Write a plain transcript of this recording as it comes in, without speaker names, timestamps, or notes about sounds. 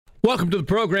Welcome to the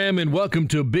program and welcome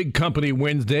to Big Company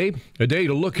Wednesday, a day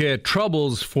to look at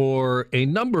troubles for a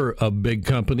number of big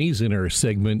companies in our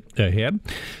segment ahead.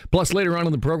 Plus, later on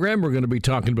in the program, we're going to be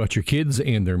talking about your kids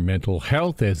and their mental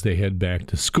health as they head back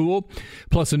to school.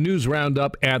 Plus, a news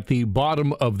roundup at the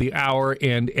bottom of the hour.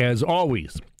 And as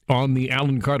always, on the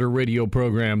Alan Carter radio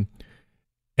program,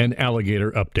 an alligator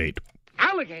update.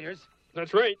 Alligators?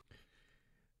 That's right.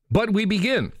 But we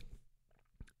begin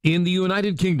in the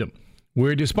United Kingdom,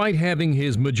 where despite having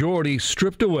his majority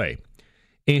stripped away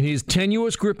and his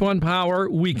tenuous grip on power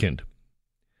weakened,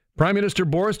 Prime Minister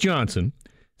Boris Johnson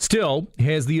still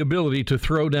has the ability to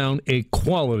throw down a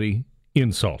quality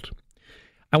insult.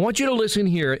 I want you to listen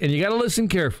here, and you got to listen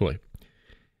carefully.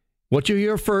 What you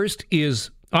hear first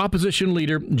is opposition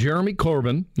leader Jeremy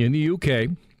Corbyn in the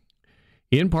UK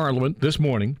in Parliament this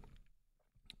morning,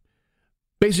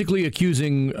 basically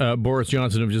accusing Boris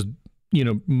Johnson of just,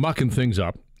 mucking things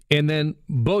up. And then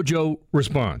Bojo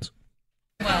responds.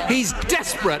 He's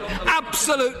desperate,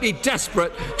 absolutely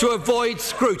desperate, to avoid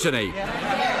scrutiny.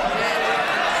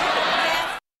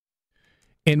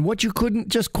 And what you couldn't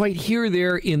just quite hear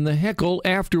there in the heckle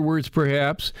afterwards,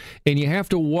 perhaps, and you have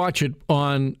to watch it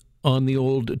on the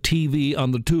old TV,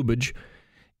 on the tubage,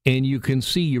 and you can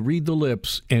see, you read the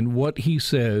lips, and what he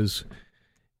says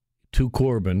to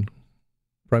Corbyn,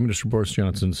 Prime Minister Boris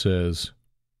Johnson says,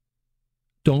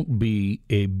 "Don't be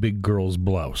a big girl's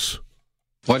blouse."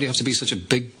 Why do you have to be such a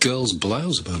big girl's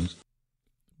blouse about it?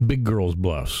 Big girl's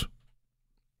blouse.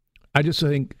 I just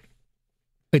think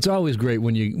it's always great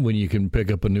when you can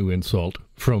pick up a new insult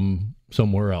from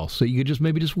somewhere else. So you could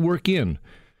just work in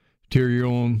to your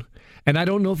own. And I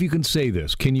don't know if you can say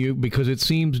this. Can you? Because it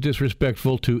seems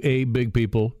disrespectful to A, big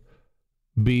people,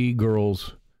 B,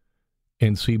 girls,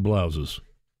 and C, blouses.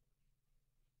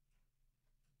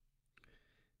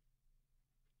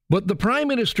 But the Prime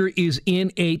Minister is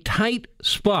in a tight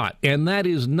spot, and that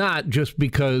is not just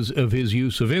because of his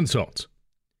use of insults.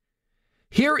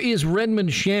 Here is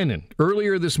Redmond Shannon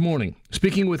earlier this morning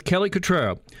speaking with Kelly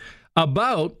Cottrell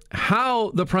about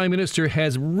how the Prime Minister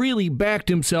has really backed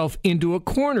himself into a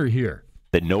corner here.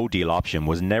 The no-deal option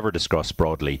was never discussed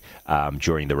broadly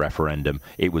during the referendum.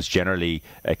 It was generally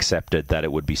accepted that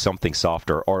it would be something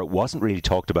softer, or it wasn't really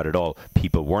talked about at all.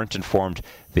 People weren't informed.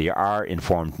 They are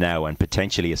informed now, and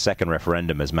potentially a second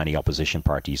referendum, as many opposition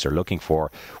parties are looking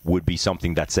for, would be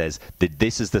something that says that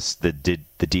this is the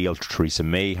deal Theresa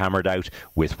May hammered out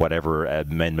with whatever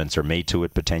amendments are made to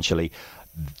it potentially.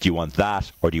 Do you want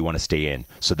that, or do you want to stay in?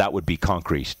 So that would be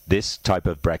concrete. This type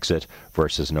of Brexit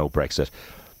versus no Brexit.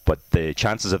 But the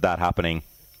chances of that happening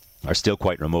are still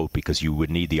quite remote, because you would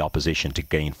need the opposition to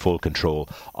gain full control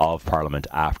of Parliament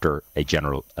after a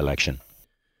general election.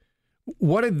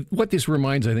 What this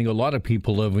reminds, I think, a lot of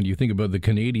people of when you think about the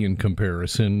Canadian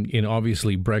comparison, and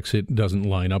obviously Brexit doesn't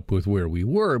line up with where we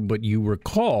were, but you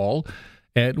recall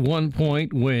at one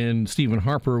point when Stephen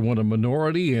Harper won a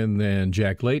minority and then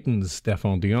Jack Layton and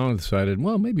Stéphane Dion decided,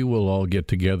 well, maybe we'll all get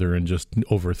together and just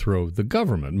overthrow the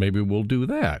government. Maybe we'll do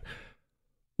that.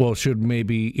 Well, should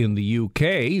maybe in the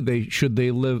UK,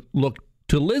 look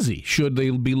to Lizzie? Should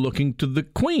they be looking to the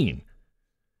Queen?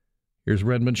 Here's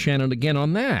Redmond Shannon again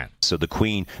on that. So the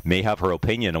Queen may have her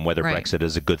opinion on whether Brexit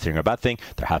is a good thing or a bad thing.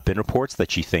 There have been reports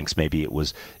that she thinks maybe it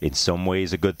was in some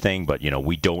ways a good thing, but,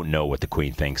 we don't know what the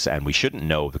Queen thinks, and we shouldn't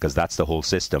know, because that's the whole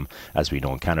system, as we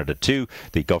know in Canada too.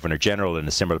 The Governor-General in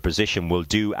a similar position will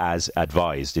do as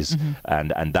advised,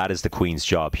 and that is the Queen's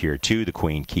job here too. The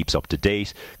Queen keeps up to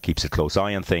date, keeps a close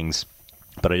eye on things.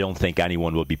 But I don't think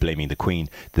anyone will be blaming the Queen.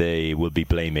 They will be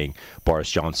blaming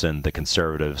Boris Johnson, the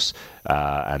Conservatives,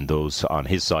 and those on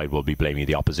his side will be blaming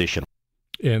the opposition.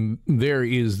 And there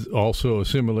is also a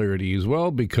similarity as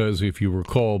well, because if you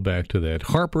recall back to that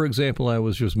Harper example I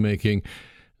was just making,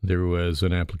 there was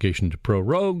an application to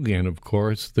prorogue, and of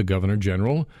course the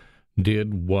Governor-General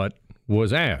did what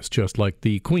was asked, just like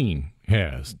the Queen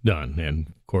has done. And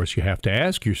of course you have to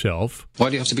ask yourself, why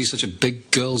do you have to be such a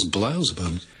big girl's blouse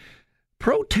about it?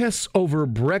 Protests over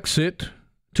Brexit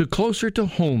to closer to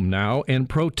home now, and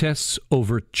protests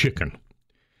over chicken.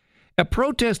 A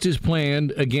protest is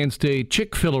planned against a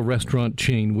Chick-fil-A restaurant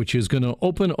chain, which is going to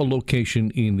open a location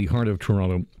in the heart of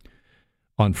Toronto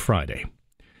on Friday.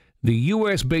 The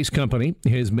U.S.-based company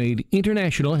has made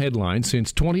international headlines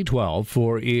since 2012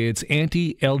 for its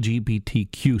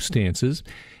anti-LGBTQ stances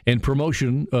and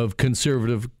promotion of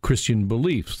conservative Christian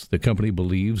beliefs. The company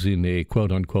believes in a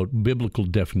quote-unquote biblical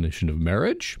definition of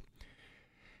marriage.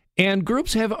 And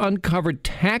groups have uncovered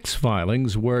tax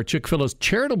filings where Chick-fil-A's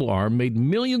charitable arm made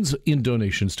millions in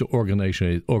donations to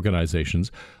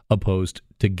organizations opposed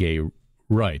to gay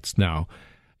rights. Now,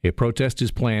 a protest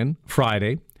is planned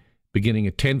Friday beginning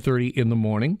at 10:30 in the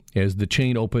morning as the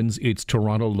chain opens its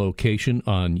Toronto location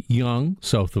on Yonge,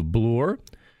 south of Bloor.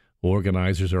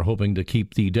 Organizers are hoping to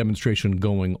keep the demonstration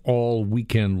going all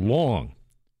weekend long.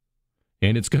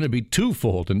 And it's going to be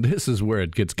twofold, and this is where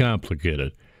it gets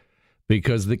complicated,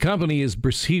 because the company is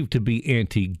perceived to be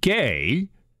anti-gay,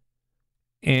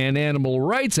 and animal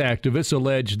rights activists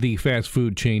allege the fast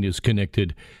food chain is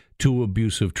connected to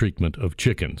abusive treatment of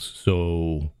chickens.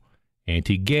 So,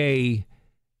 anti-gay,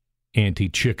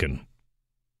 anti-chicken.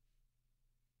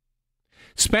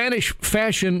 Spanish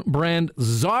fashion brand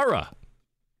Zara,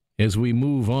 as we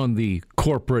move on the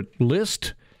corporate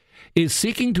list, is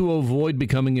seeking to avoid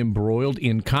becoming embroiled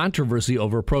in controversy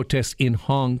over protests in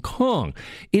Hong Kong.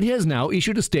 It has now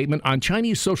issued a statement on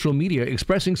Chinese social media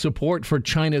expressing support for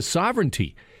China's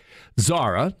sovereignty.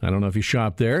 Zara, I don't know if you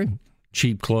shop there,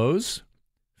 cheap clothes,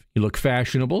 you look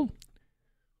fashionable,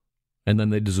 and then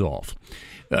they dissolve.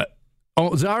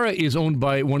 Zara is owned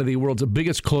by one of the world's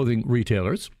biggest clothing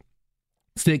retailers,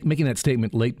 making that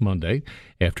statement late Monday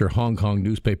after Hong Kong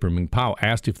newspaper Mingpao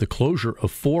asked if the closure of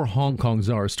 4 Hong Kong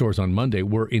Zara stores on Monday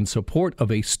were in support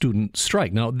of a student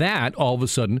strike. Now, that all of a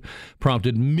sudden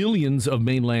prompted millions of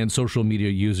mainland social media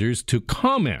users to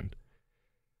comment.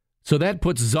 So that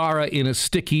puts Zara in a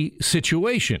sticky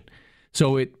situation.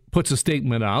 So it puts a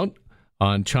statement out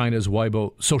on China's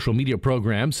Weibo social media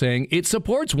program saying it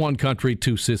supports one country,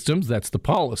 two systems. That's the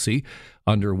policy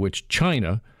under which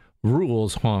China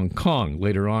rules Hong Kong.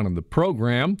 Later on in the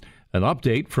program, an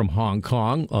update from Hong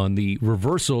Kong on the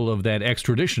reversal of that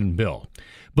extradition bill.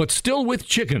 But still with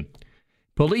chicken.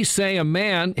 Police say a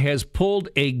man has pulled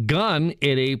a gun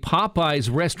at a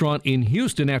Popeyes restaurant in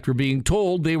Houston after being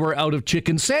told they were out of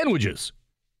chicken sandwiches.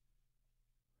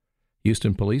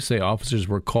 Houston police say officers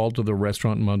were called to the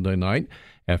restaurant Monday night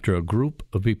after a group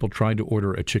of people tried to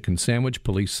order a chicken sandwich.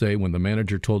 Police say when the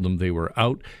manager told them they were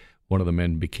out, one of the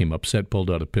men became upset,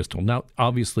 pulled out a pistol. Now,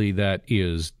 obviously, that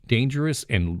is dangerous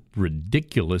and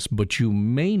ridiculous, but you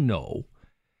may know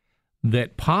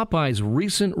that Popeye's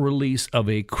recent release of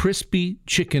a crispy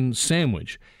chicken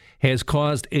sandwich has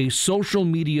caused a social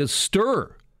media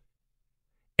stir.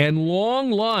 And long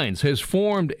lines has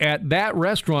formed at that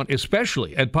restaurant,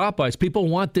 especially at Popeye's. People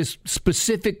want this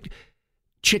specific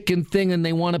chicken thing, and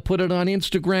they want to put it on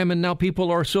Instagram, and now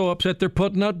people are so upset they're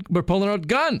pulling out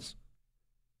guns.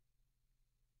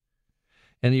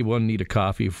 Anyone need a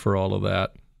coffee for all of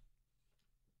that?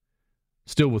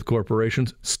 Still with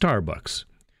corporations, Starbucks.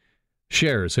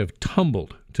 Shares have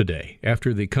tumbled today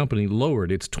after the company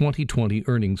lowered its 2020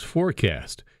 earnings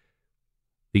forecast.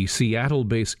 The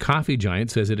Seattle-based coffee giant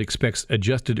says it expects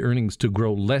adjusted earnings to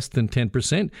grow less than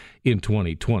 10% in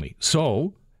 2020.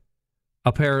 So,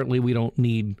 apparently we don't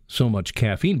need so much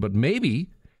caffeine, but maybe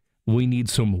we need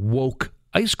some woke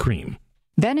ice cream.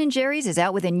 Ben & Jerry's is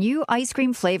out with a new ice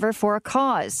cream flavor for a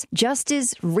cause,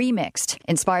 Justice Remixed,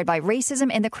 inspired by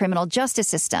racism in the criminal justice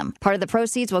system. Part of the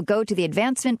proceeds will go to the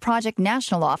Advancement Project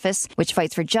National Office, which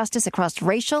fights for justice across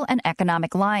racial and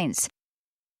economic lines.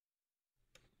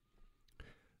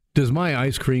 Does my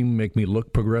ice cream make me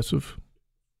look progressive?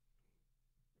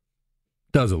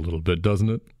 Does a little bit, doesn't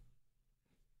it?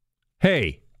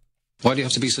 Hey. Why do you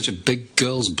have to be such a big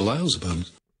girl's blouse about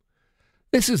it?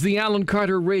 This is the Alan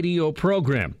Carter radio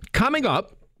program. Coming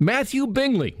up, Matthew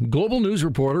Bingley, Global News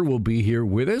reporter, will be here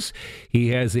with us.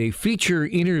 He has a feature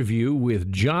interview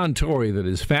with John Tory that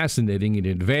is fascinating in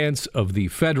advance of the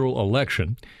federal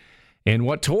election. And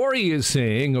what Tory is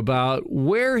saying about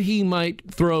where he might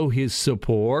throw his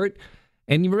support.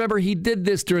 And you remember he did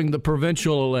this during the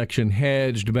provincial election,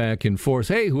 hedged back and forth.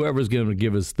 Hey, whoever's going to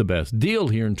give us the best deal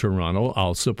here in Toronto,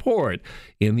 I'll support.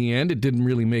 In the end, it didn't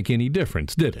really make any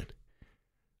difference, did it?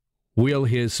 Will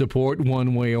his support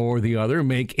one way or the other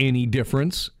make any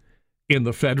difference in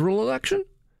the federal election?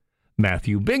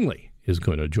 Matthew Bingley is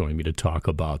going to join me to talk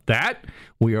about that.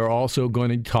 We are also going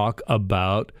to talk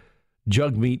about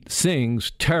Jagmeet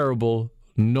Singh's terrible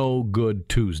No Good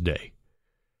Tuesday.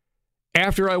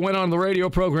 After I went on the radio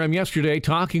program yesterday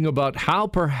talking about how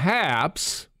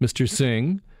perhaps Mr.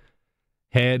 Singh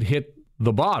had hit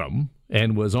the bottom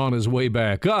and was on his way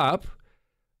back up,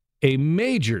 a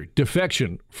major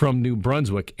defection from New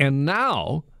Brunswick, and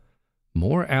now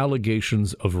more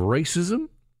allegations of racism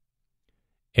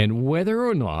and whether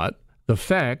or not the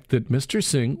fact that Mr.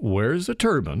 Singh wears a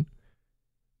turban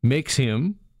makes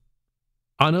him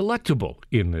unelectable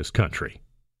in this country.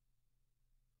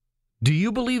 Do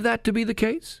you believe that to be the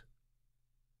case?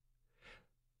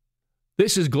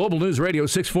 This is Global News Radio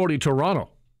 640 Toronto.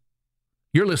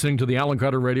 You're listening to the Alan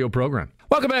Carter radio program.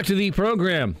 Welcome back to the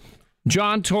program.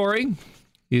 John Tory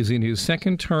is in his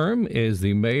second term as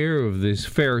the mayor of this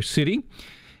fair city.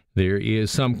 There is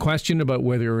some question about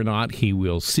whether or not he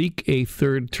will seek a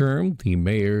third term. The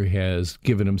mayor has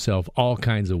given himself all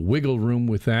kinds of wiggle room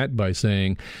with that by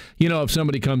saying, if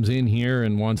somebody comes in here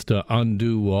and wants to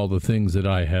undo all the things that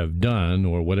I have done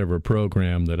or whatever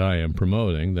program that I am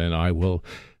promoting, then I will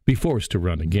be forced to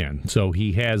run again. So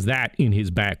he has that in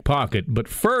his back pocket. But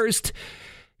first,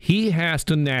 he has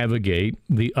to navigate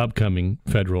the upcoming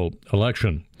federal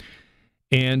election.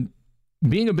 And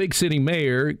being a big city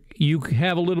mayor, you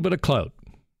have a little bit of clout,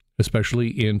 especially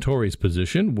in Tory's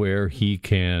position, where he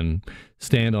can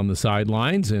stand on the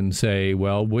sidelines and say,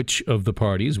 well, which of the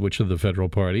federal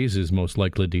parties is most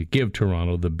likely to give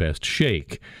Toronto the best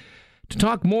shake? To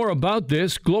talk more about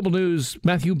this, Global News'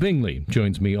 Matthew Bingley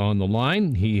joins me on the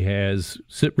line. He has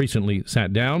recently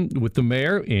sat down with the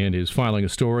mayor and is filing a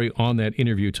story on that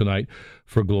interview tonight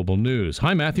for Global News.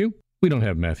 Hi, Matthew. We don't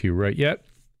have Matthew right yet.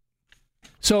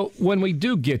 So when we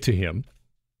do get to him,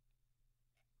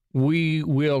 we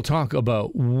will talk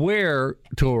about where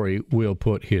Tory will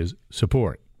put his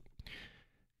support,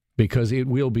 because it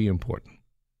will be important.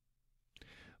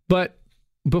 But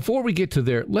before we get to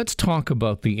there, let's talk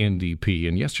about the NDP.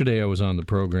 And yesterday I was on the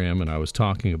program and I was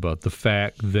talking about the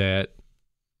fact that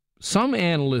some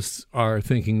analysts are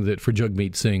thinking that for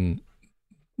Jagmeet Singh,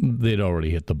 they'd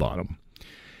already hit the bottom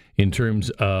in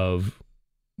terms of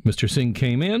Mr. Singh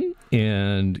came in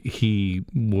and he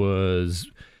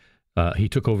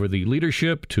took over the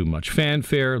leadership to much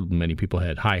fanfare. Many people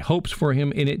had high hopes for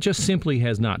him, and it just simply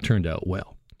has not turned out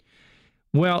well.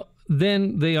 Well,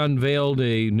 then they unveiled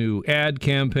a new ad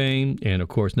campaign, and of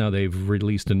course now they've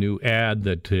released a new ad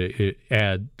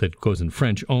that goes in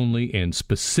French only, and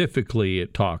specifically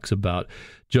it talks about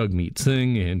Jagmeet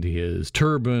Singh and his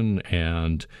turban,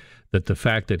 and that the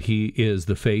fact that he is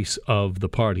the face of the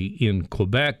party in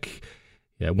Quebec.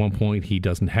 At one point, he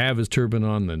doesn't have his turban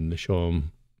on, then they show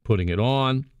him putting it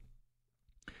on.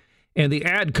 And the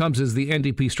ad comes as the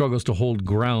NDP struggles to hold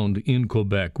ground in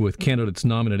Quebec, with candidates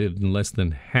nominated in less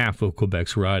than half of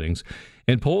Quebec's ridings,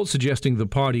 and polls suggesting the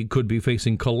party could be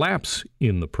facing collapse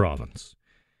in the province.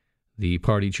 The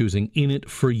party choosing "In It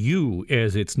For You"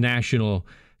 as its national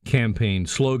campaign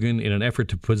slogan in an effort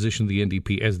to position the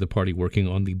NDP as the party working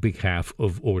on the behalf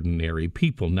of ordinary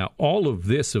people. Now, all of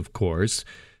this, of course,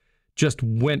 just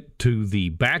went to the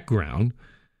background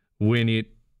when it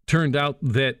turned out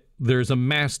that there's a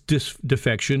mass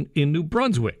defection in New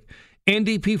Brunswick.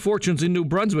 NDP fortunes in New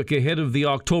Brunswick ahead of the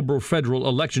October federal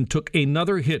election took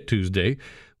another hit Tuesday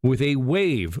with a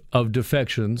wave of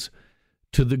defections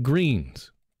to the Greens.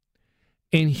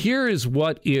 And here is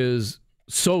what is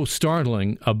so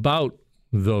startling about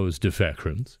those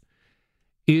defections,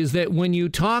 is that when you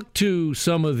talk to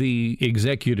some of the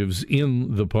executives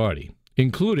in the party,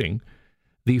 including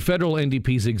the federal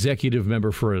NDP's executive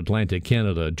member for Atlantic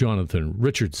Canada, Jonathan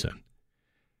Richardson,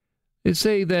 they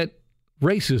say that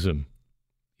racism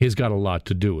has got a lot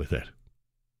to do with it.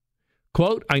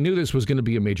 Quote, "I knew this was going to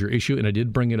be a major issue, and I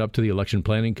did bring it up to the election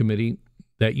planning committee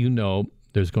that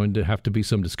there's going to have to be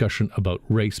some discussion about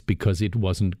race because it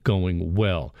wasn't going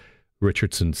well,"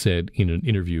 Richardson said in an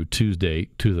interview Tuesday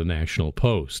to the National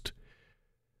Post.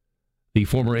 The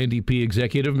former NDP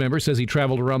executive member says he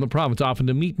traveled around the province often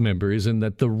to meet members and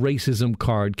that the racism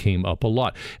card came up a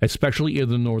lot, especially in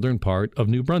the northern part of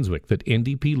New Brunswick, that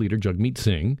NDP leader Jagmeet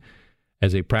Singh,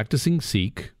 as a practicing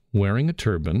Sikh wearing a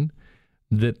turban,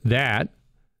 that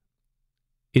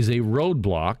is a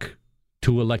roadblock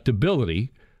to electability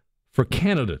for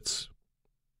candidates.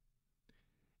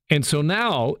 And so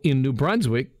now in New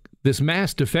Brunswick, this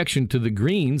mass defection to the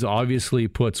Greens obviously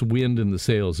puts wind in the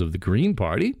sails of the Green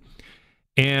Party.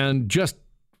 And just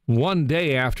one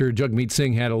day after Jagmeet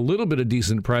Singh had a little bit of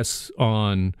decent press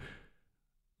on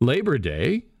Labor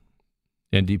Day,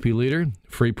 NDP leader,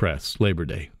 free press, Labor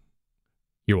Day.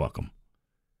 You're welcome.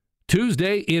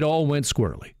 Tuesday, it all went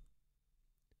squirrely.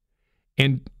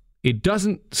 And it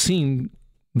doesn't seem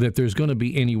that there's going to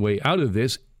be any way out of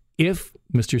this if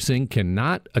Mr. Singh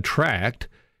cannot attract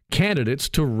candidates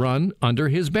to run under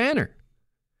his banner.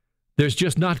 There's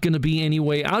just not going to be any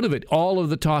way out of it. All of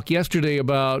the talk yesterday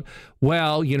about,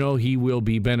 he will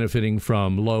be benefiting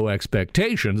from low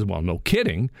expectations. Well, no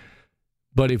kidding.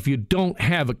 But if you don't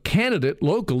have a candidate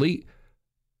locally,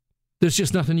 there's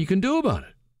just nothing you can do about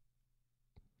it.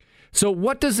 So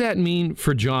what does that mean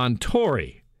for John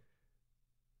Tory?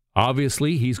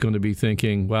 Obviously, he's going to be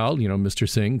thinking, Mr.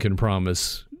 Singh can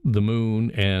promise the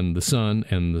moon and the sun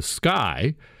and the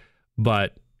sky,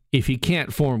 but if he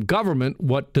can't form government,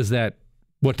 what does that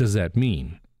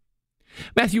mean?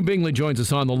 Matthew Bingley joins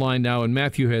us on the line now, and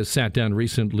Matthew has sat down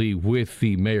recently with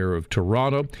the mayor of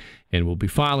Toronto, and we'll be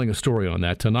filing a story on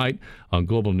that tonight on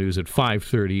Global News at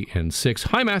 5:30 and 6.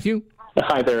 Hi, Matthew.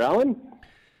 Hi there, Alan.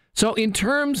 So in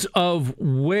terms of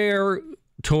where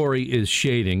Tory is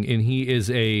shading, and he is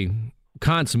a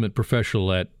consummate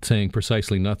professional at saying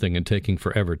precisely nothing and taking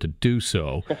forever to do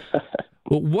so,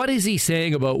 what is he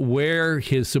saying about where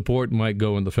his support might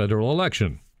go in the federal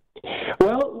election?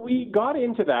 Well, we got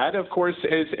into that. Of course,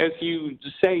 as you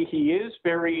say, he is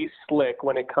very slick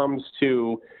when it comes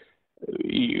to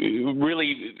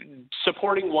really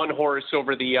supporting one horse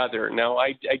over the other. Now,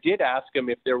 I did ask him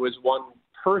if there was one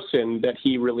person that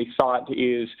he really thought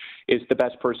is the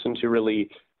best person to really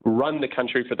run the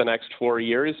country for the next 4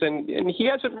 years, and he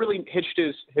hasn't really hitched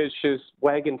his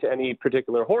wagon to any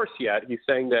particular horse yet. He's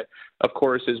saying that, of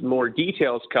course, as more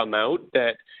details come out,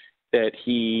 that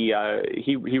he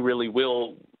really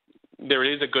will. There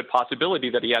is a good possibility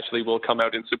that he actually will come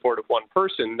out in support of one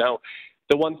person. Now,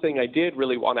 the one thing I did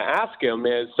really want to ask him,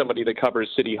 as somebody that covers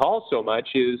City Hall so much,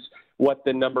 is what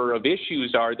the number of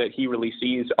issues are that he really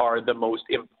sees are the most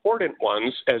important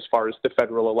ones as far as the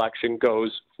federal election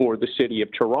goes for the city of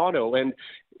Toronto. And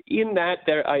in that,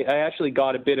 I actually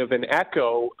got a bit of an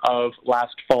echo of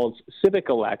last fall's civic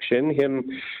election.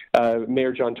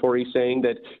 Mayor John Tory saying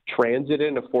that transit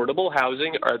and affordable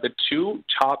housing are the two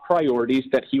top priorities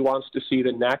that he wants to see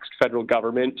the next federal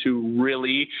government to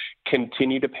really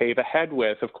continue to pave ahead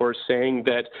with. Of course, saying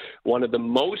that one of the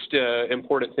most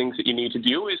important things that you need to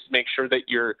do is make sure that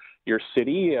your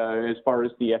city, as far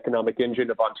as the economic engine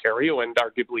of Ontario and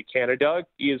arguably Canada,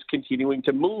 is continuing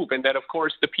to move. And that, of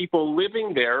course, the people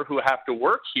living there who have to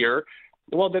work here,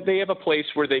 well, that they have a place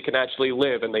where they can actually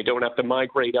live and they don't have to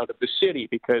migrate out of the city,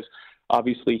 because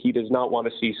obviously he does not want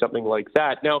to see something like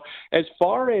that. Now, as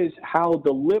far as how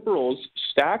the Liberals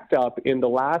stacked up in the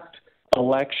last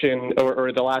election,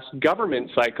 or the last government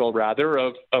cycle, rather,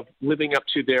 of living up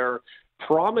to their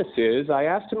promises, I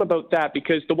asked him about that,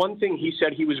 because the one thing he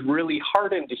said he was really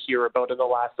heartened to hear about in the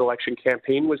last election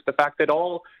campaign was the fact that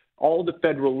all the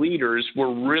federal leaders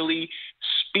were really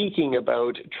speaking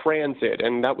about transit,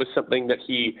 and that was something that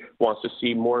he wants to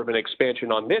see more of an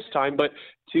expansion on this time. But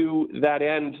to that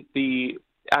end, the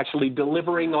actually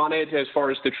delivering on it as far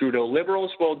as the Trudeau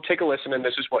Liberals, well, take a listen, and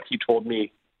this is what he told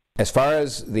me. As far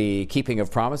as the keeping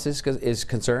of promises is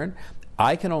concerned,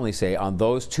 I can only say on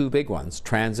those two big ones,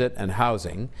 transit and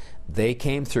housing, they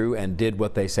came through and did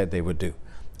what they said they would do.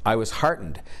 I was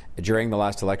heartened during the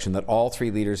last election that all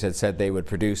three leaders had said they would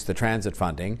produce the transit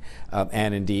funding,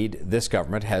 and indeed this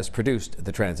government has produced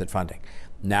the transit funding.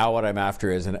 Now what I'm after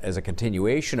is a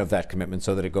continuation of that commitment,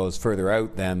 so that it goes further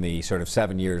out than the sort of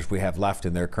 7 years we have left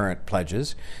in their current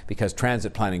pledges, because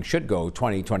transit planning should go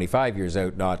 20, 25 years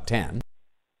out, not 10.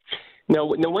 Now,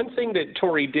 one thing that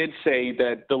Tory did say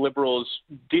that the Liberals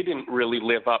didn't really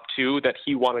live up to, that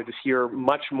he wanted to hear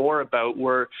much more about,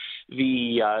 were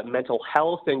the mental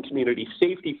health and community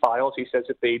safety files. He says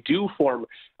if they do form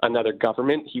another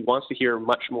government, he wants to hear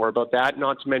much more about that,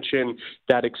 not to mention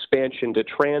that expansion to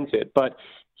transit. But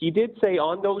he did say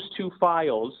on those two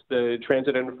files, the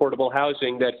transit and affordable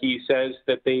housing, that he says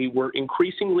that they were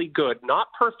increasingly good. Not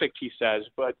perfect, he says,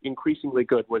 but increasingly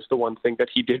good was the one thing that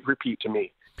he did repeat to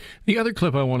me. The other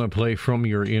clip I want to play from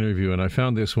your interview, and I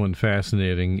found this one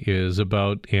fascinating, is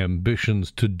about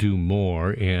ambitions to do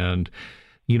more. And,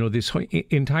 you know, this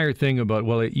entire thing about,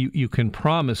 well, you can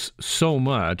promise so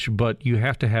much, but you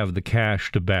have to have the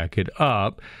cash to back it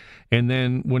up. And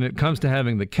then when it comes to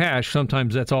having the cash,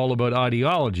 sometimes that's all about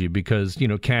ideology, because, you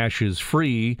know, cash is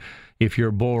free if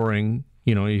you're borrowing.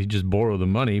 You know, you just borrow the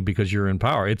money because you're in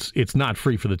power. It's not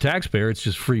free for the taxpayer. It's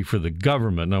just free for the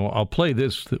government. Now, I'll play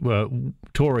this,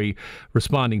 Tory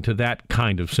responding to that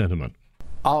kind of sentiment.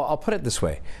 I'll put it this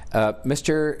way.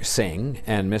 Mr. Singh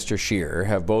and Mr. Scheer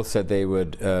have both said they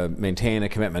would maintain a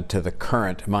commitment to the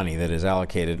current money that is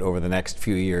allocated over the next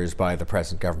few years by the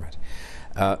present government.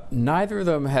 Neither of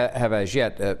them have as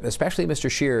yet, especially Mr.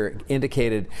 Scheer,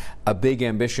 indicated a big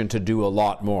ambition to do a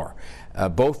lot more.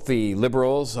 Both the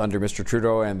Liberals under Mr.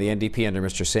 Trudeau and the NDP under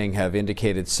Mr. Singh have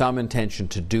indicated some intention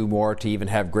to do more, to even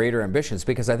have greater ambitions,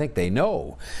 because I think they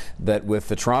know that with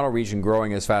the Toronto region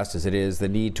growing as fast as it is, the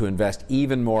need to invest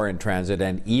even more in transit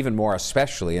and even more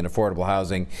especially in affordable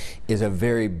housing is a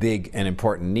very big and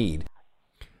important need.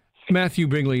 Matthew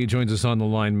Bingley joins us on the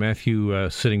line. Matthew,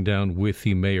 sitting down with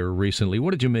the mayor recently.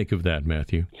 What did you make of that,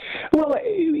 Matthew? Well,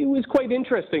 it was quite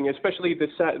interesting, especially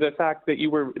the fact that you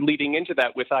were leading into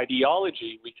that with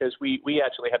ideology, because we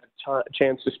actually had a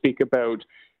chance to speak about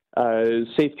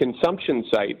safe consumption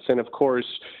sites. And, of course,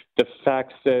 the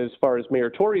fact, as far as Mayor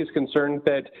Tory is concerned,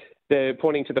 that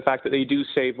pointing to the fact that they do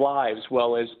save lives.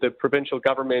 Well, as the provincial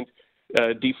government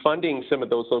defunding some of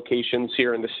those locations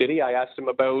here in the city, I asked him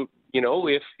about,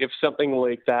 if something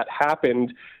like that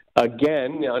happened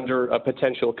again under a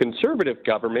potential Conservative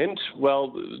government.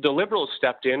 Well, the Liberals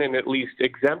stepped in and at least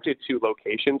exempted 2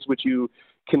 locations. Would you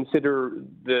consider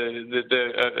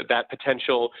that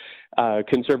potential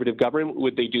Conservative government,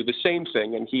 would they do the same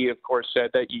thing? And he, of course,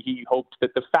 said that he hoped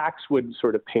that the facts would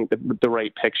sort of paint the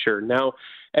right picture. Now,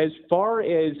 as far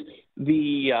as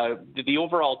the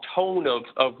overall tone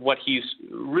of what he's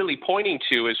really pointing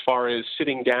to as far as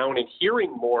sitting down and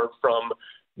hearing more from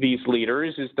these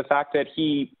leaders is the fact that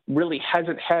he really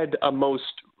hasn't had a most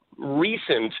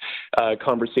recent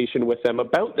conversation with them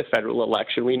about the federal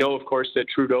election. We know, of course, that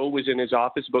Trudeau was in his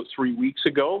office about 3 weeks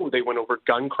ago. They went over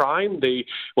gun crime. They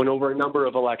went over a number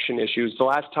of election issues. The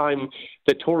last time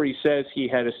that Tory says he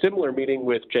had a similar meeting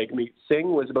with Jagmeet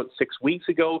Singh was about 6 weeks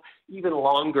ago, even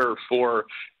longer for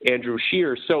Andrew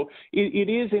Scheer. So it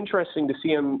is interesting to see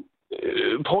him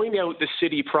point out the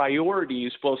city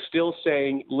priorities while still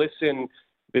saying, listen,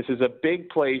 this is a big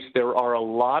place. There are a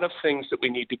lot of things that we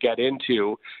need to get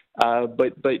into,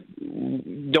 but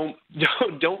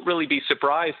don't really be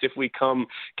surprised if we come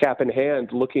cap in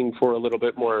hand looking for a little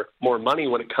bit more money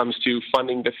when it comes to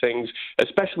funding the things,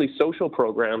 especially social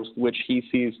programs, which he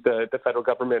sees the federal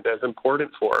government as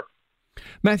important for.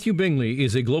 Matthew Bingley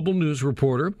is a Global News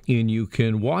reporter, and you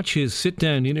can watch his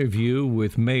sit-down interview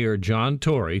with Mayor John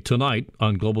Tory tonight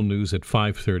on Global News at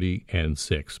 5:30 and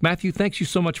 6. Matthew, thanks you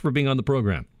so much for being on the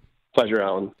program. Pleasure,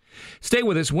 Alan. Stay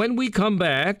with us. When we come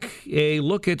back, a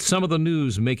look at some of the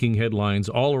news making headlines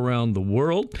all around the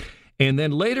world. And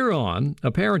then later on,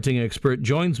 a parenting expert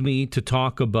joins me to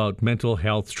talk about mental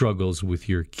health struggles with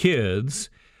your kids.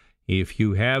 If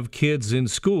you have kids in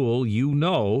school, you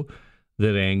know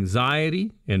that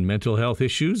anxiety and mental health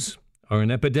issues are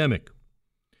an epidemic.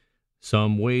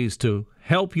 Some ways to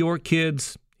help your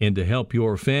kids and to help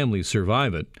your family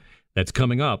survive it. That's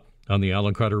coming up on the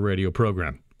Alan Carter Radio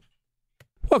program.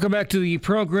 Welcome back to the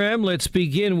program. Let's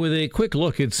begin with a quick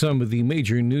look at some of the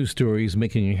major news stories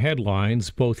making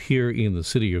headlines, both here in the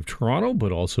city of Toronto,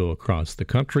 but also across the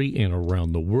country and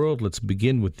around the world. Let's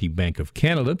begin with the Bank of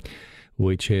Canada,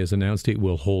 which has announced it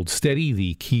will hold steady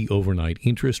the key overnight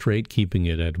interest rate, keeping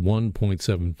it at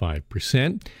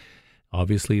 1.75%.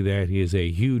 Obviously, that is a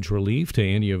huge relief to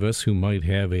any of us who might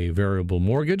have a variable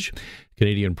mortgage.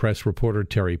 Canadian Press reporter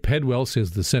Terry Pedwell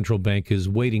says the central bank is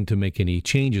waiting to make any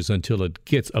changes until it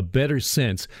gets a better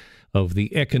sense of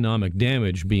the economic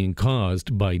damage being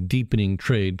caused by deepening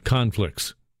trade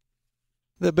conflicts.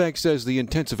 The bank says the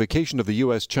intensification of the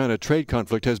U.S.-China trade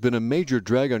conflict has been a major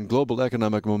drag on global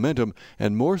economic momentum,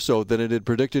 and more so than it had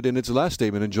predicted in its last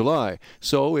statement in July.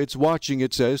 So it's watching,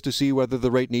 it says, to see whether the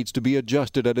rate needs to be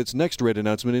adjusted at its next rate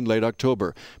announcement in late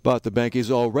October. But the bank is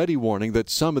already warning that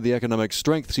some of the economic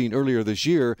strength seen earlier this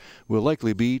year will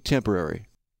likely be temporary.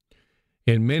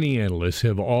 And many analysts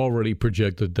have already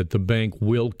projected that the bank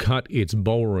will cut its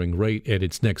borrowing rate at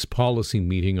its next policy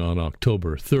meeting on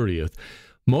October 30th.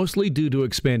 Mostly due to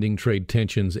expanding trade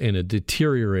tensions and a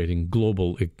deteriorating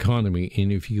global economy.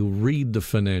 And if you read the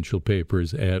financial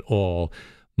papers at all,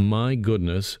 my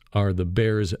goodness, are the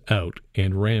bears out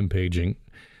and rampaging.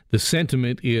 The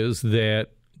sentiment is that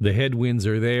the headwinds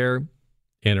are there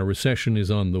and a recession is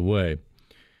on the way.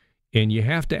 And you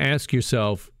have to ask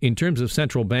yourself, in terms of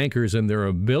central bankers and their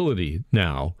ability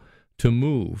now to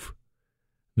move,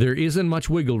 there isn't much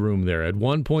wiggle room there. At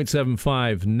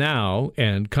 1.75 now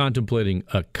and contemplating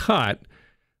a cut,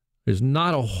 there's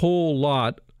not a whole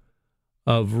lot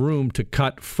of room to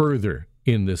cut further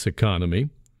in this economy.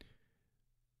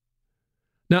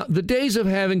 Now, the days of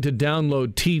having to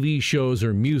download TV shows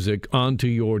or music onto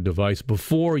your device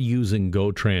before using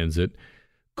GO Transit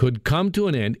could come to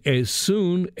an end as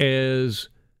soon as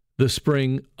the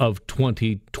spring of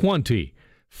 2020.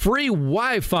 Free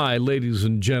Wi-Fi, ladies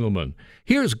and gentlemen.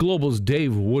 Here's Global's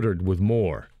Dave Woodard with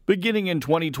more. Beginning in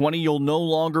 2020, you'll no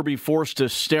longer be forced to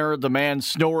stare at the man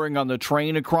snoring on the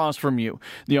train across from you.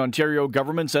 The Ontario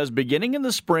government says beginning in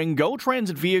the spring, GO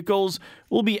Transit vehicles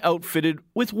will be outfitted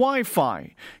with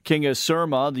Wi-Fi. Kinga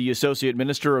Surma, the Associate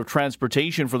Minister of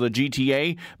Transportation for the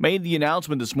GTA, made the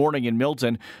announcement this morning in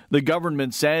Milton. The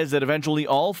government says that eventually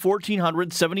all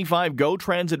 1,475 GO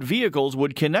Transit vehicles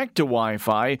would connect to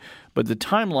Wi-Fi, but the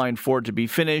timeline for it to be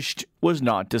finished was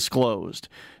not disclosed.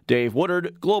 Dave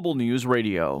Woodard, Global News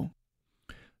Radio.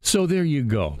 So there you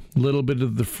go. A little bit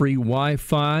of the free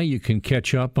Wi-Fi. You can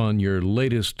catch up on your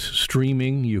latest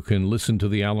streaming. You can listen to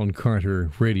the Alan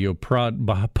Carter Radio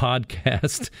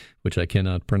podcast, which I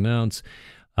cannot pronounce.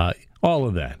 All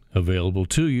of that available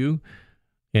to you.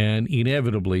 And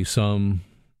inevitably, some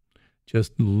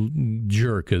just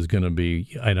jerk is going to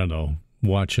be, I don't know,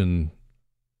 watching.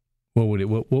 What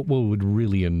would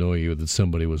really annoy you that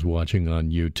somebody was watching on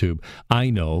YouTube? I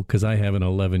know, because I have an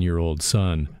 11-year-old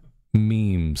son.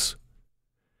 Memes.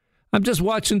 I'm just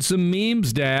watching some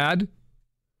memes, Dad.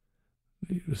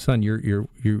 Son, you're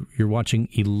watching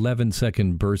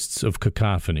 11-second bursts of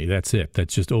cacophony. That's it.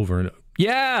 That's just over and over.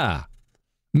 Yeah,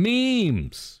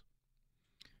 memes.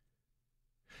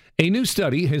 A new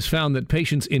study has found that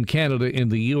patients in Canada and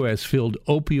the U.S. filled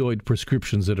opioid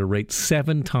prescriptions at a rate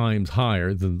 7 times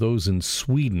higher than those in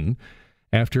Sweden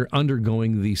after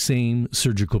undergoing the same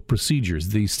surgical procedures.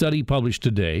 The study published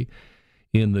today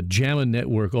in the JAMA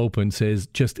Network Open says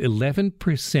just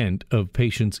 11% of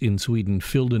patients in Sweden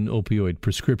filled an opioid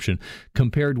prescription,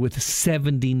 compared with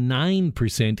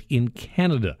 79% in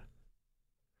Canada.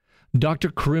 Dr.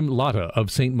 Karim Latta of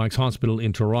St. Mike's Hospital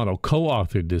in Toronto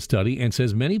co-authored this study and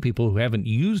says many people who haven't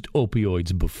used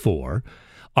opioids before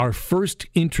are first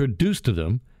introduced to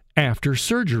them after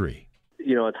surgery.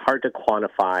 You know, it's hard to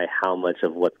quantify how much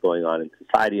of what's going on in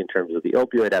society in terms of the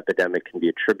opioid epidemic can be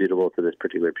attributable to this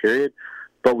particular period,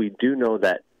 but we do know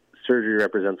that surgery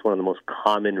represents one of the most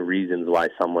common reasons why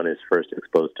someone is first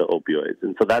exposed to opioids.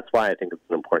 And so that's why I think it's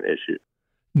an important issue.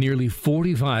 Nearly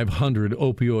 4,500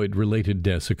 opioid-related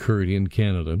deaths occurred in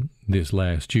Canada this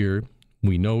last year.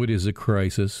 We know it is a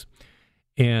crisis.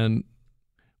 And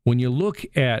when you look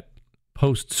at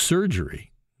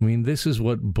post-surgery, I mean, this is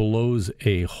what blows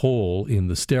a hole in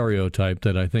the stereotype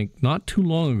that I think not too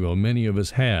long ago many of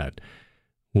us had,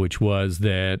 which was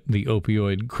that the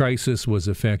opioid crisis was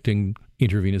affecting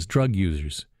intravenous drug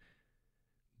users.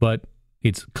 But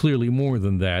it's clearly more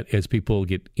than that as people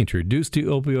get introduced to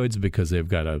opioids because they've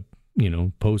got a,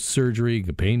 post-surgery,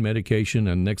 pain medication,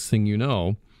 and next thing you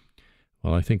know,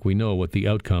 well, I think we know what the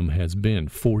outcome has been.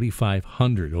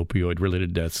 4,500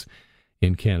 opioid-related deaths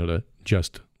in Canada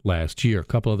just last year. A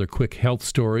couple other quick health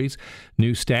stories.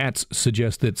 New stats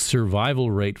suggest that survival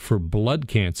rate for blood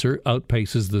cancer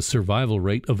outpaces the survival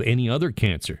rate of any other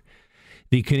cancer.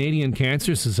 The Canadian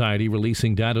Cancer Society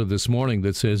releasing data this morning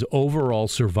that says overall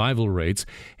survival rates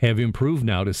have improved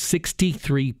now to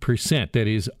 63%. That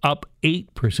is up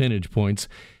 8 percentage points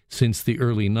since the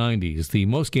early 90s. The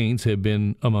most gains have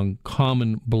been among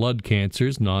common blood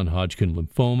cancers, non-Hodgkin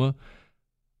lymphoma,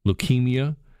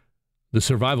 leukemia. The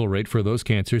survival rate for those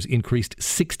cancers increased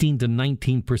 16 to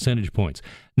 19 percentage points.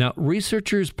 Now,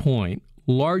 researchers point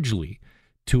largely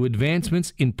to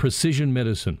advancements in precision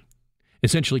medicine,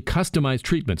 essentially customized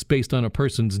treatments based on a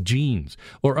person's genes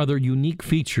or other unique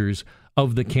features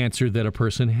of the cancer that a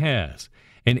person has.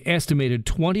 An estimated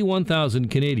 21,000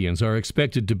 Canadians are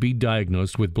expected to be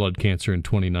diagnosed with blood cancer in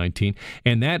 2019,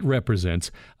 and that represents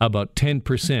about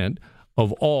 10%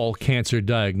 of all cancer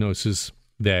diagnoses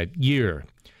that year.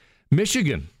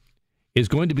 Michigan is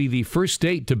going to be the first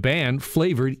state to ban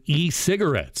flavored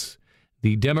e-cigarettes.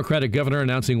 The Democratic governor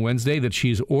announcing Wednesday that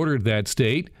she's ordered that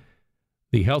state,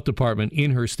 the health department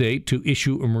in her state, to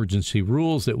issue emergency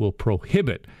rules that will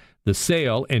prohibit the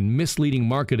sale and misleading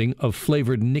marketing of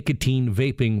flavored nicotine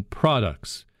vaping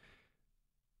products.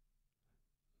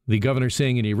 The governor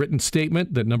saying in a written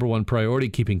statement that number one priority,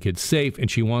 keeping kids safe,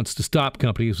 and she wants to stop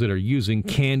companies that are using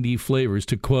candy flavors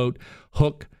to, quote,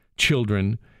 hook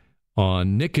children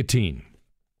on nicotine.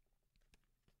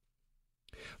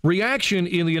 Reaction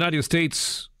in the United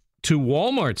States to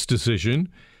Walmart's decision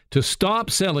to stop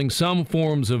selling some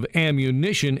forms of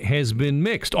ammunition has been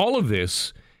mixed. All of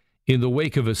this in the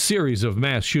wake of a series of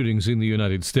mass shootings in the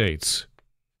United States.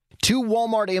 2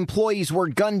 Walmart employees were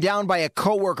gunned down by a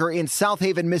coworker in South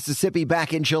Haven, Mississippi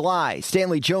back in July.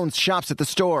 Stanley Jones shops at the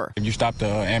store. If you stop the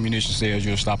ammunition sales,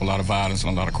 you'll stop a lot of violence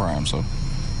and a lot of crime, so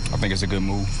I think it's a good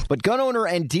move. But gun owner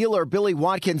and dealer Billy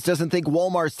Watkins doesn't think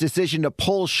Walmart's decision to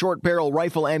pull short barrel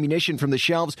rifle ammunition from the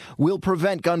shelves will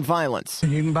prevent gun violence.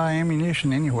 You can buy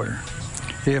ammunition anywhere.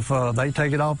 If they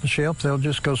take it off the shelf, they'll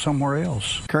just go somewhere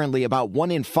else. Currently, about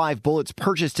 1 in 5 bullets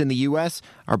purchased in the U.S.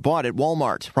 are bought at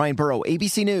Walmart. Ryan Burrow,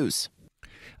 ABC News.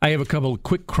 I have a couple of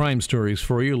quick crime stories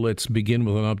for you. Let's begin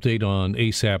with an update on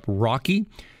ASAP Rocky.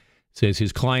 Says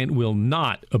his client will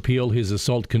not appeal his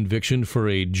assault conviction for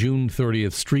a June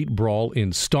 30th street brawl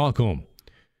in Stockholm.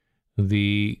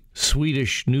 The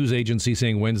Swedish news agency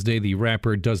saying Wednesday the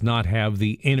rapper does not have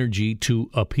the energy to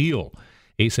appeal.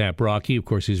 ASAP Rocky, of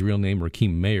course, his real name,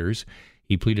 Rakeem Mayers,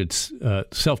 he pleaded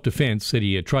self-defense, said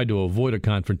he had tried to avoid a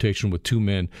confrontation with 2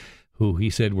 men who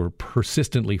he said were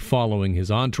persistently following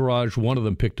his entourage. One of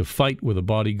them picked a fight with a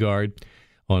bodyguard.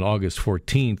 On August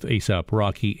 14th, ASAP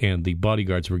Rocky and the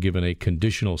bodyguards were given a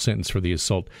conditional sentence for the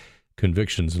assault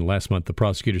convictions. And last month, the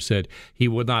prosecutor said he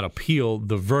would not appeal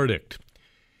the verdict.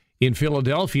 In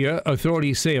Philadelphia,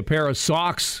 authorities say a pair of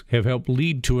socks have helped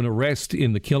lead to an arrest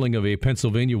in the killing of a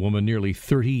Pennsylvania woman nearly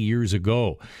 30 years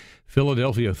ago.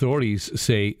 Philadelphia authorities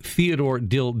say Theodore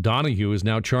Dill Donahue is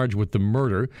now charged with the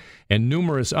murder and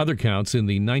numerous other counts in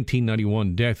the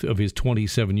 1991 death of his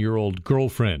 27-year-old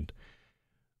girlfriend.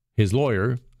 His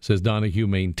lawyer says Donahue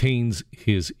maintains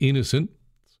his innocence.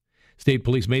 State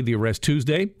police made the arrest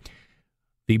Tuesday.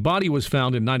 The body was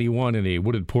found in 91 in a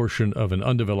wooded portion of an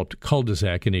undeveloped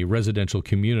cul-de-sac in a residential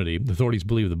community. Authorities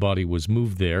believe the body was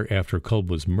moved there after Kolb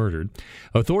was murdered.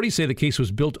 Authorities say the case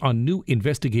was built on new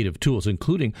investigative tools,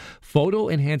 including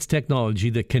photo-enhanced technology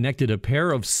that connected a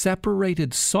pair of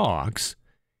separated socks,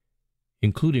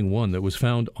 including one that was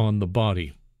found on the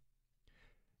body.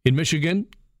 In Michigan,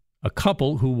 a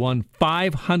couple who won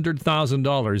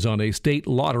 $500,000 on a state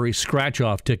lottery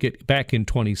scratch-off ticket back in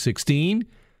 2016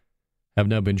 have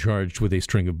now been charged with a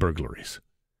string of burglaries.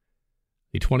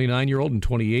 The 29-year-old and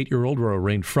 28-year-old were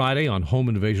arraigned Friday on home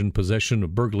invasion, possession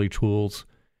of burglary tools.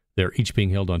 They're each being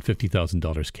held on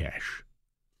 $50,000 cash.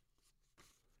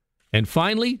 And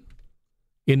finally,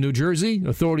 in New Jersey,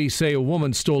 authorities say a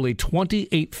woman stole a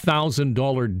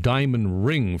 $28,000 diamond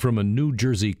ring from a New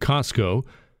Jersey Costco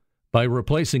by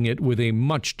replacing it with a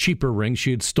much cheaper ring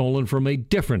she had stolen from a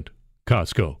different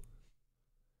Costco.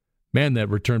 Man, that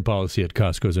return policy at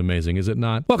Costco is amazing, is it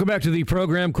not? Welcome back to the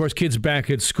program. Of course, kids back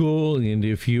at school, and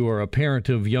if you are a parent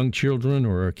of young children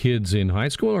or kids in high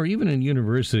school or even in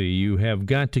university, you have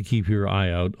got to keep your eye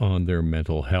out on their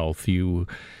mental health. You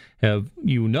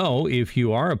know, if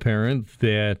you are a parent,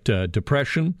 that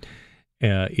depression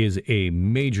is a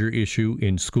major issue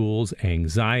in schools,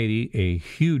 anxiety, a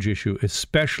huge issue,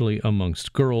 especially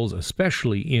amongst girls,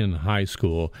 especially in high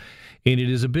school. And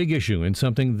it is a big issue and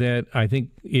something that I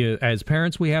think as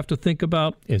parents we have to think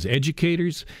about, as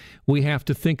educators we have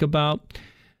to think about.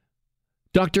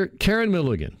 Dr. Karen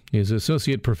Milligan is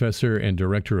Associate Professor and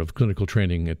Director of Clinical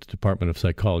Training at the Department of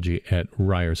Psychology at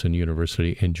Ryerson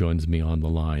University and joins me on the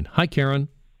line. Hi, Karen.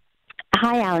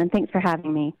 Hi, Alan. Thanks for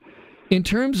having me. In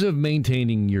terms of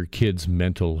maintaining your kids'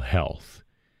 mental health,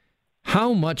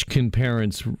 how much can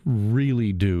parents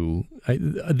really do?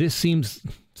 This seems...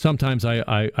 Sometimes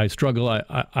I struggle.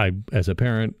 I as a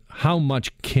parent, how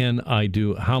much can I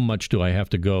do? How much do I have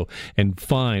to go and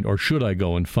find, or should I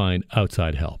go and find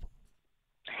outside help?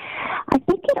 I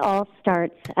think it all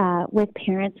starts with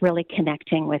parents really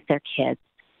connecting with their kids.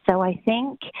 So I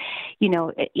think,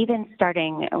 even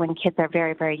starting when kids are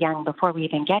very, very young, before we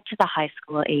even get to the high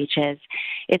school ages,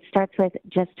 it starts with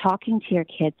just talking to your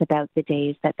kids about the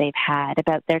days that they've had,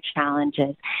 about their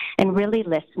challenges, and really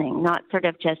listening, not sort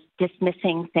of just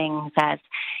dismissing things as,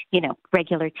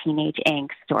 regular teenage angst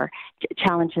or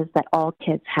challenges that all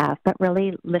kids have, but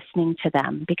really listening to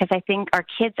them. Because I think our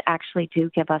kids actually do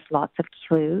give us lots of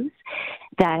clues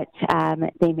that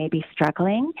they may be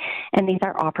struggling, and these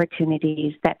are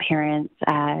opportunities that parents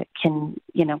can,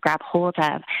 grab hold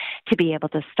of to be able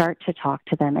to start to talk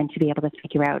to them and to be able to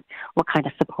figure out what kind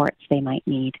of supports they might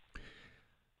need.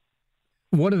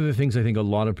 One of the things I think a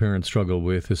lot of parents struggle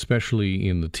with, especially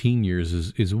in the teen years,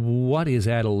 is what is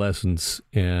adolescence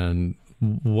and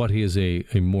what is a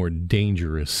more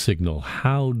dangerous signal?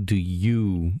 How do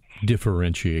you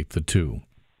differentiate the two?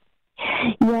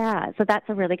 Yeah, so that's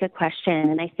a really good question.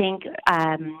 And I think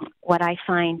what I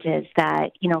find is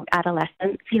that,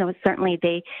 adolescents, certainly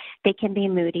they can be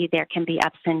moody, there can be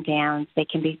ups and downs, they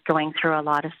can be going through a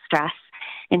lot of stress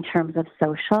in terms of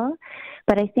social.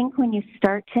 But I think when you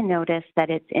start to notice that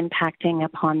it's impacting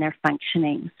upon their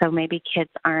functioning, so maybe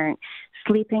kids aren't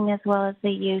sleeping as well as they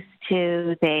used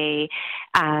to, they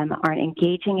aren't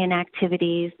engaging in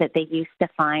activities that they used to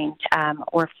find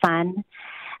or fun,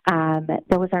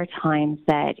 those are times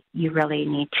that you really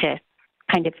need to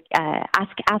kind of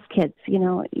ask kids,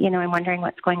 I'm wondering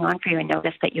what's going on for you, and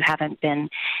notice that you haven't been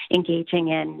engaging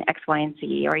in X, Y, and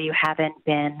Z, or you haven't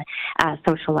been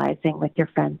socializing with your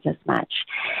friends as much.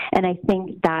 And I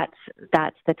think that's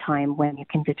the time when you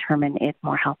can determine if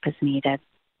more help is needed.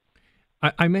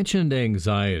 I mentioned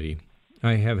anxiety.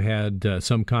 I have had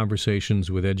some conversations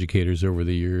with educators over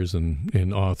the years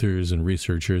and authors and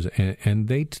researchers, and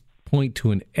they point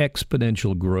to an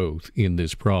exponential growth in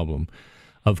this problem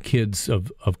of kids,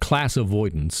 of class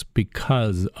avoidance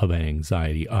because of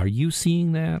anxiety. Are you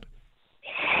seeing that?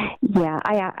 Yeah,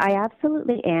 I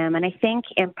absolutely am. And I think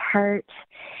in part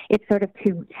it's sort of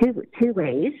two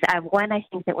ways. One, I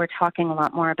think that we're talking a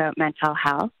lot more about mental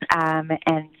health.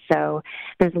 And so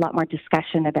there's a lot more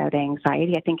discussion about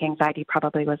anxiety. I think anxiety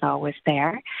probably was always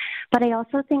there. But I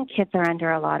also think kids are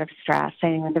under a lot of stress. I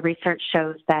mean, the research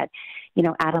shows that,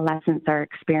 adolescents are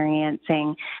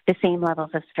experiencing the same levels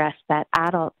of stress that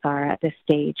adults are at this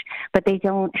stage, but they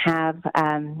don't have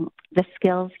the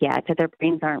skills yet, their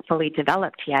brains aren't fully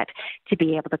developed yet to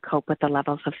be able to cope with the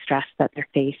levels of stress that they're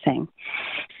facing.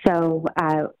 So,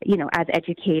 as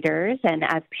educators and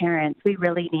as parents, we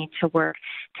really need to work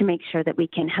to make sure that we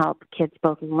can help kids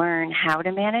both learn how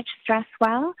to manage stress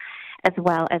well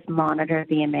as monitor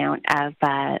the amount of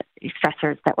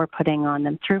stressors that we're putting on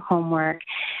them through homework,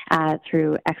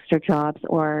 through extra jobs,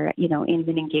 or,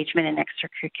 even engagement in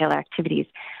extracurricular activities,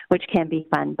 which can be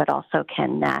fun but also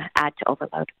can add to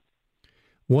overload.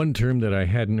 One term that I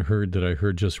hadn't heard that I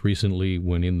heard just recently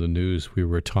when in the news, we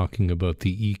were talking about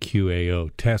the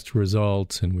EQAO test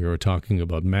results, and we were talking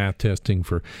about math testing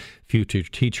for future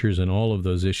teachers and all of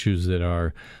those issues that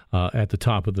are at the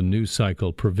top of the news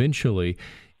cycle provincially,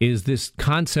 is this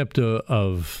concept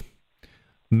of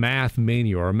math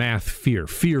mania or math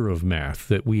fear of math,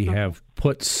 that we have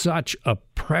put such a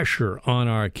pressure on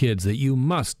our kids that you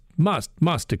must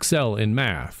excel in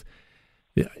math.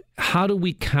 How do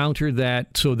we counter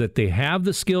that so that they have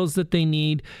the skills that they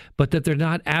need, but that they're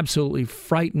not absolutely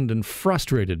frightened and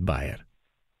frustrated by it?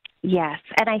 Yes.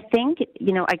 And I think,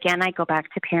 again, I go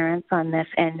back to parents on this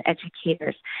and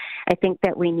educators. I think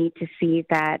that we need to see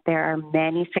that there are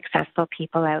many successful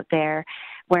people out there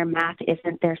where math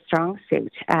isn't their strong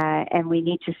suit. And we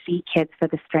need to see kids for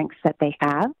the strengths that they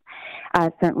have.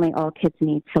 Certainly all kids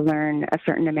need to learn a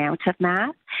certain amount of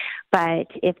math. But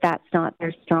if that's not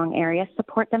their strong area,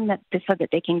 support them so that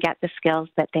they can get the skills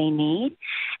that they need,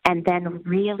 and then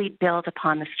really build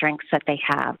upon the strengths that they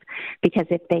have. Because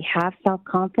if they have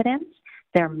self-confidence,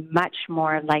 they're much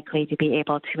more likely to be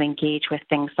able to engage with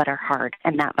things that are hard,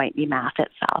 and that might be math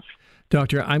itself.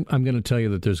 Doctor, I'm going to tell you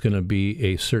that there's going to be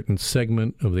a certain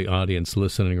segment of the audience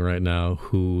listening right now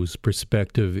whose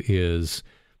perspective is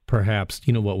perhaps,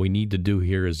 what we need to do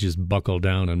here is just buckle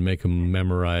down and make them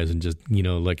memorize and just,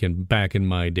 like back in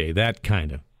my day, that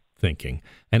kind of thinking.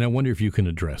 And I wonder if you can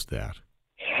address that.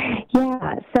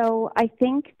 Yeah, so I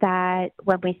think that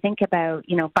when we think about,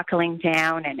 buckling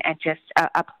down and just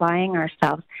applying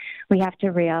ourselves, we have to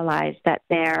realize that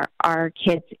there are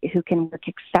kids who can work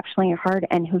exceptionally hard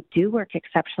and who do work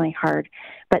exceptionally hard,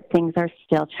 but things are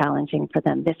still challenging for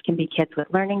them. This can be kids with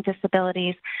learning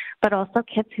disabilities, but also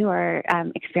kids who are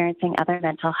experiencing other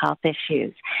mental health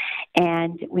issues.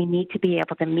 And we need to be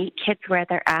able to meet kids where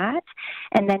they're at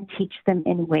and then teach them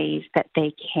in ways that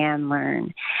they can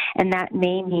learn. And that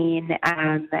may mean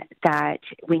that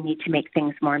we need to make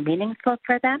things more meaningful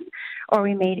for them, or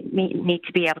we may need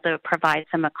to be able to provide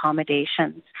some accommodations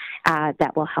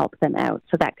that will help them out.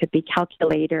 So that could be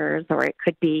calculators, or it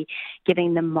could be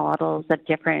giving them models of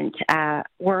different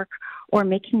work, or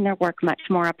making their work much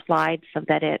more applied so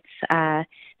that it's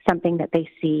something that they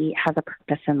see has a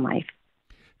purpose in life.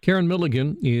 Karen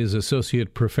Milligan is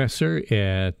Associate Professor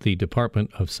at the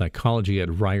Department of Psychology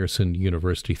at Ryerson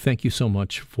University. Thank you so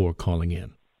much for calling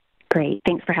in. Great.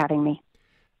 Thanks for having me.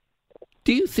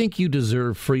 Do you think you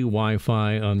deserve free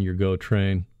Wi-Fi on your GO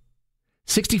train?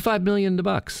 $65 million.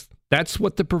 That's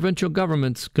what the provincial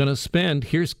government's going to spend.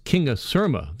 Here's Kinga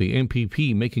Surma, the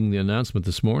MPP, making the announcement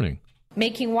this morning.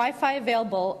 Making Wi-Fi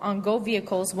available on GO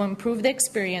vehicles will improve the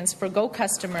experience for GO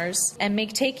customers and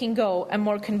make taking GO a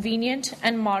more convenient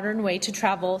and modern way to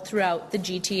travel throughout the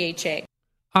GTHA.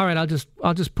 All right,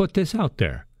 I'll just put this out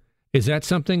there. Is that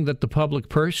something that the public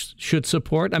purse should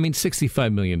support? I mean,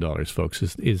 $65 million, folks,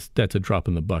 that's a drop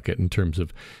in the bucket in terms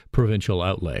of provincial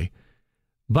outlay.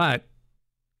 But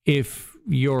if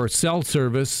your cell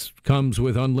service comes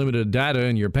with unlimited data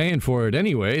and you're paying for it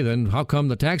anyway, then how come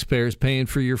the taxpayer's paying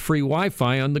for your free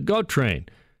Wi-Fi on the GO train?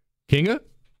 Kinga?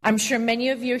 I'm sure many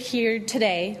of you here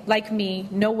today, like me,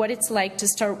 know what it's like to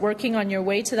start working on your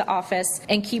way to the office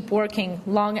and keep working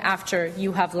long after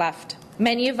you have left.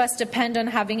 Many of us depend on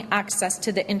having access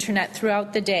to the internet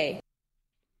throughout the day.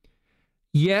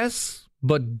 Yes,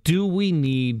 but do we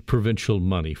need provincial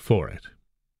money for it?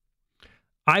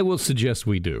 I will suggest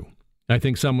we do. I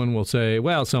think someone will say,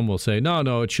 some will say,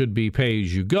 no, it should be pay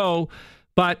as you go.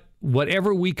 But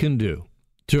whatever we can do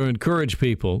to encourage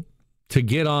people to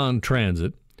get on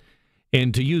transit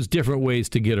and to use different ways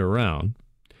to get around.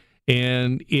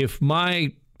 And if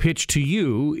my pitch to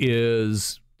you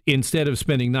is, instead of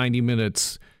spending 90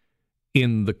 minutes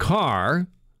in the car,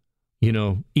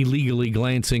 illegally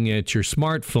glancing at your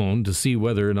smartphone to see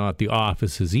whether or not the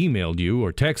office has emailed you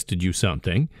or texted you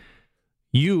something,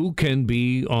 you can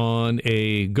be on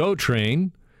a GO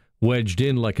train, wedged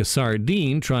in like a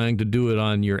sardine, trying to do it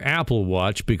on your Apple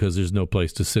Watch because there's no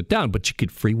place to sit down, but you get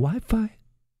free Wi-Fi.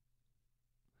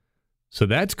 So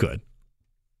that's good.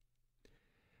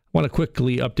 want to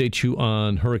quickly update you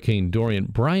on Hurricane Dorian.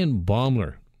 Brian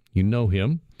Baumler, you know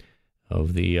him,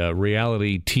 of the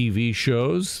reality TV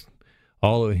shows.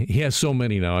 He has so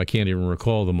many now, I can't even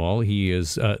recall them all. He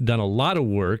has done a lot of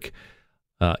work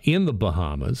in the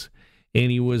Bahamas,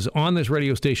 and he was on this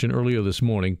radio station earlier this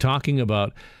morning talking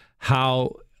about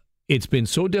how it's been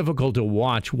so difficult to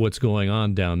watch what's going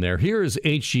on down there. Here is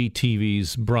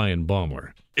HGTV's Brian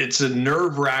Baumler. It's a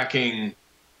nerve-wracking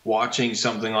watching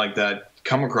something like that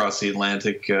come across the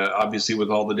Atlantic, obviously with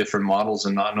all the different models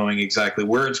and not knowing exactly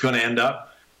where it's going to end up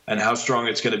and how strong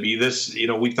it's going to be.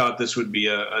 We thought this would be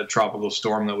a tropical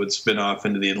storm that would spin off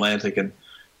into the Atlantic, and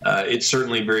it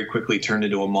certainly very quickly turned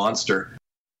into a monster.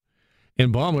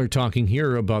 And Baumler talking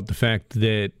here about the fact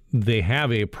that they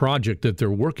have a project that they're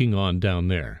working on down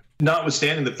there.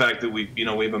 Notwithstanding the fact that we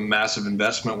have a massive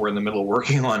investment we're in the middle of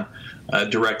working on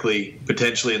directly,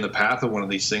 potentially in the path of one of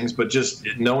these things, but just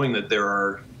knowing that there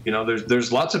are,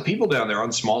 there's lots of people down there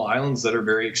on small islands that are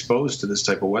very exposed to this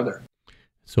type of weather.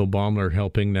 So Baumler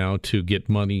helping now to get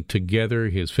money together,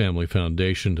 his family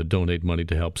foundation, to donate money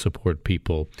to help support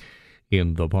people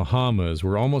in the Bahamas.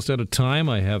 We're almost out of time.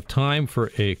 I have time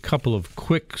for a couple of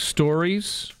quick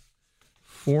stories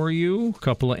for you. A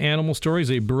couple of animal stories.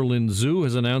 A Berlin zoo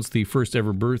has announced the first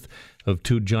ever birth of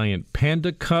 2 giant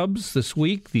panda cubs this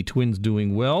week. The twins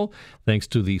doing well, thanks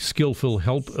to the skillful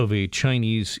help of a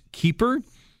Chinese keeper.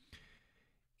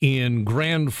 In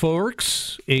Grand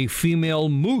Forks, a female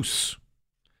moose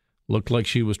looked like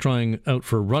she was trying out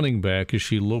for running back as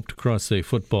she loped across a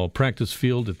football practice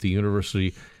field at the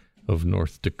University of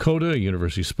North Dakota. A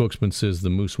university spokesman says the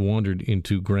moose wandered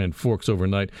into Grand Forks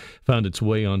overnight, found its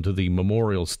way onto the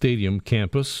Memorial Stadium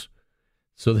campus.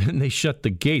 So then they shut the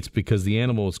gates because the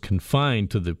animal was confined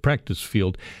to the practice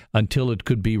field until it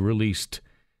could be released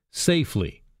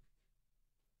safely.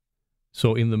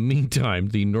 So in the meantime,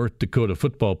 the North Dakota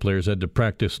football players had to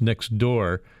practice next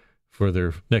door for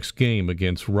their next game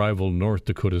against rival North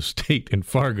Dakota State in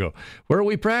Fargo. Where are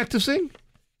we practicing?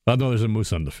 Oh, no, there's a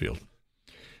moose on the field.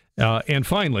 And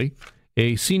finally,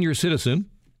 a senior citizen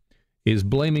is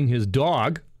blaming his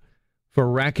dog for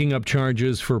racking up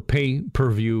charges for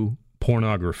pay-per-view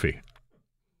pornography.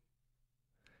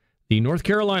 The North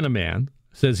Carolina man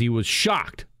says he was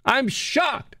shocked. I'm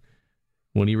shocked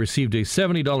when he received a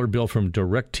 $70 bill from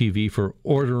DirecTV for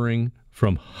ordering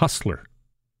from Hustler,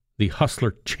 the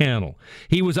Hustler channel.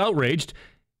 He was outraged.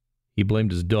 He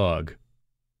blamed his dog.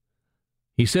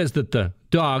 He says that the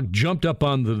dog jumped up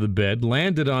onto the bed,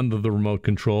 landed onto the remote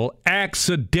control,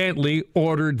 accidentally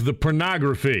ordered the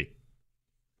pornography.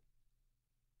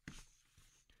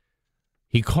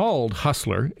 He called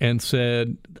Hustler and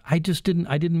said, I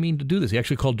didn't mean to do this. He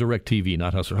actually called DirecTV,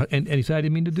 not Hustler. And he said, I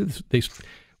didn't mean to do this.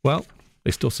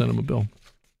 They still sent him a bill.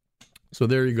 So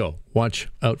there you go. Watch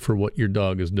out for what your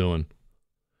dog is doing.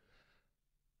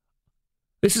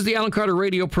 This is the Alan Carter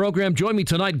radio program. Join me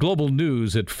tonight, Global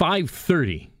News at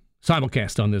 5:30.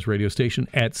 Simulcast on this radio station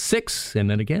at 6. And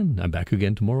then again, I'm back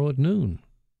again tomorrow at noon.